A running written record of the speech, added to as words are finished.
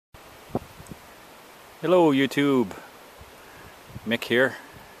Hello YouTube, Mick here,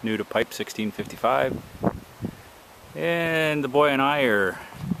 new to Pipe 1655, and the boy and I are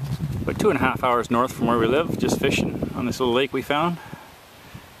about 2.5 hours north from where we live, just fishing on this little lake we found.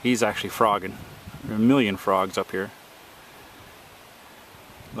 He's actually frogging. There are a million frogs up here.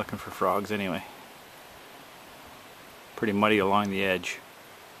 Looking for frogs anyway. Pretty muddy along the edge.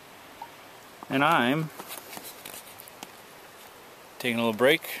 And I'm taking a little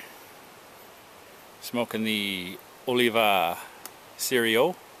break, smoking the Oliva Serie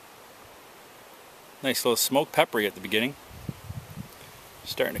O. Nice little smoke, peppery at the beginning.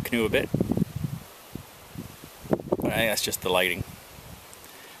 Starting to canoe a bit. But I think that's just the lighting.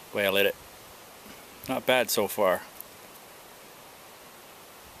 The way I lit it. Not bad so far.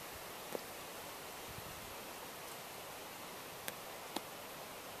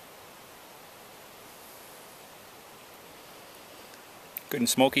 Good and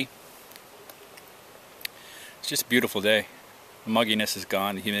smoky. It's just a beautiful day. The mugginess is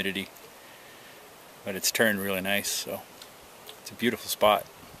gone, the humidity, but it's turned really nice, so it's a beautiful spot.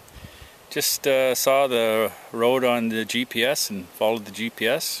 Just saw the road on the GPS and followed the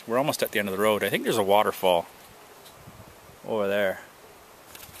GPS. We're almost at the end of the road. I think there's a waterfall over there.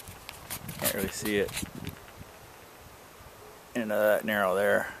 Can't really see it into that narrow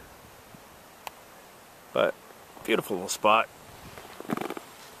there, but beautiful little spot.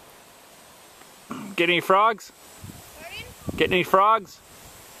 Get any frogs? Pardon? Getting any frogs?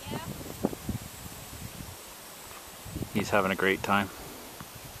 Yeah. He's having a great time.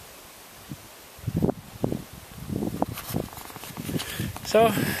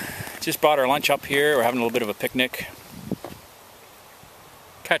 So, just brought our lunch up here. We're having a little bit of a picnic.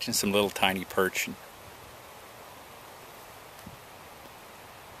 Catching some little tiny perch.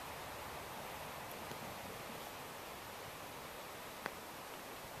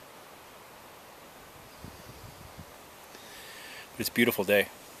 It's a beautiful day.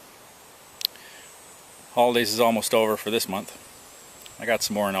 Holidays is almost over for this month. I got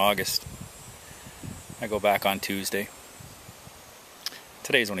some more in August. I go back on Tuesday.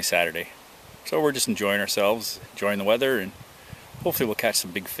 Today's only Saturday. So we're just enjoying ourselves, enjoying the weather, and hopefully we'll catch some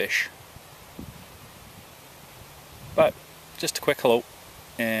big fish. But just a quick hello.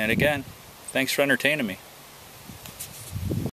 And again, thanks for entertaining me.